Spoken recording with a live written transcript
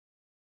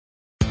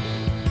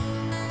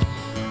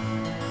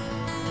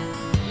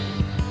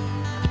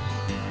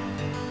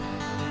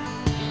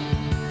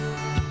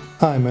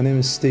Hi, my name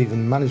is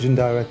Stephen, Managing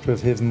Director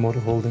of Haven Motor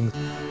Holdings.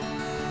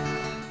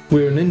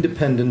 We're an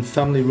independent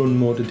family-run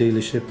motor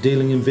dealership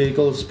dealing in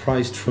vehicles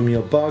priced from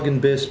your bargain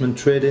basement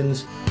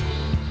trade-ins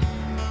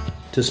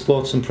to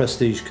sports and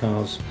prestige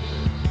cars.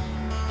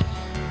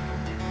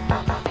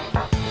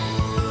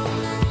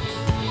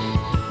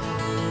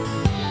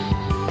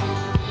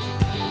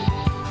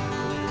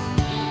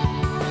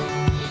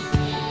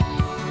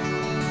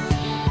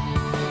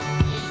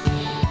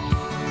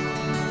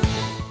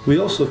 We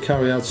also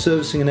carry out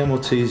servicing and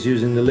MOTs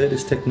using the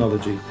latest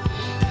technology.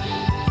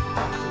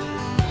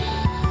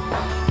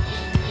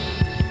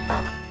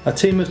 Our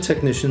team of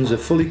technicians are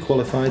fully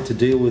qualified to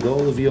deal with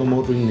all of your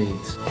motoring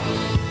needs.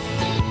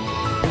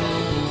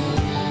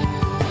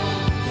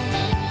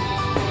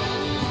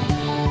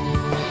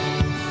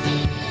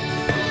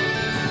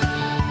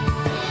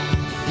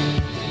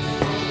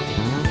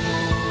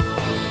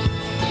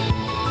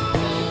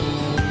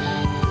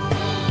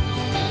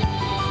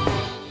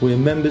 We are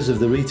members of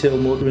the Retail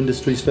Motor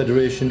Industries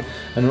Federation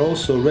and are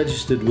also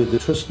registered with the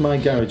Trust My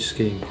Garage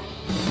scheme.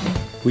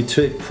 We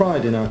take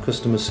pride in our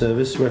customer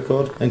service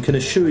record and can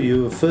assure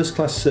you of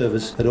first-class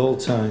service at all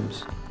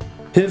times.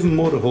 Haven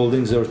Motor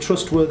Holdings are a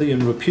trustworthy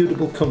and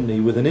reputable company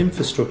with an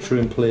infrastructure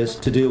in place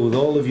to deal with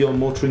all of your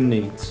motoring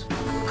needs.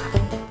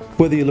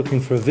 Whether you're looking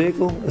for a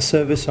vehicle, a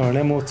service or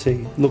an MOT,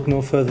 look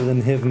no further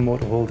than Haven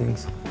Motor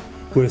Holdings.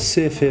 We're a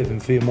safe haven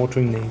for your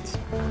motoring needs.